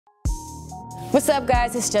What's up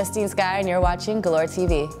guys, it's Justine Skye and you're watching Galore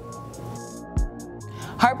TV.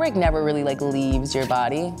 Heartbreak never really leaves your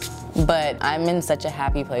body, but I'm in such a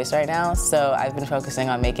happy place right now, so I've been focusing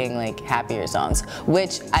on making happier songs,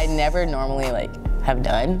 which I never normally have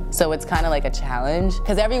done. So it's kind of a challenge,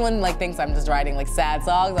 because everyone thinks I'm just writing sad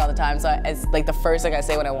songs all the time, so it's the first thing I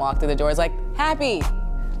say when I walk through the door is happy.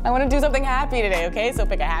 I want to do something happy today, okay? So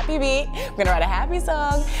pick a happy beat, I'm gonna write a happy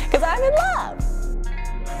song, because I'm in love.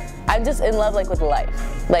 I'm just in love with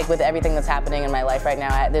life, with everything that's happening in my life right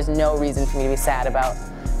now. There's no reason for me to be sad about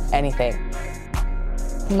anything.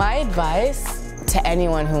 My advice to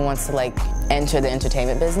anyone who wants to enter the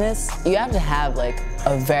entertainment business, you have to have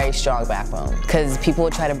a very strong backbone, because people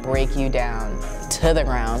will try to break you down to the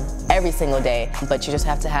ground every single day, but you just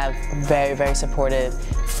have to have very, very supportive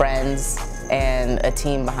friends and a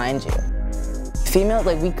team behind you. Female,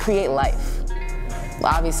 we create life.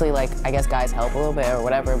 Obviously, I guess guys help a little bit or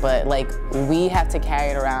whatever, but we have to carry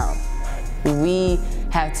it around. We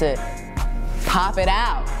have to pop it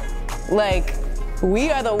out. We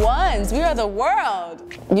are the ones, we are the world.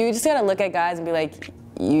 You just gotta look at guys and be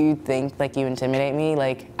you think you intimidate me?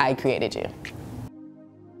 I created you.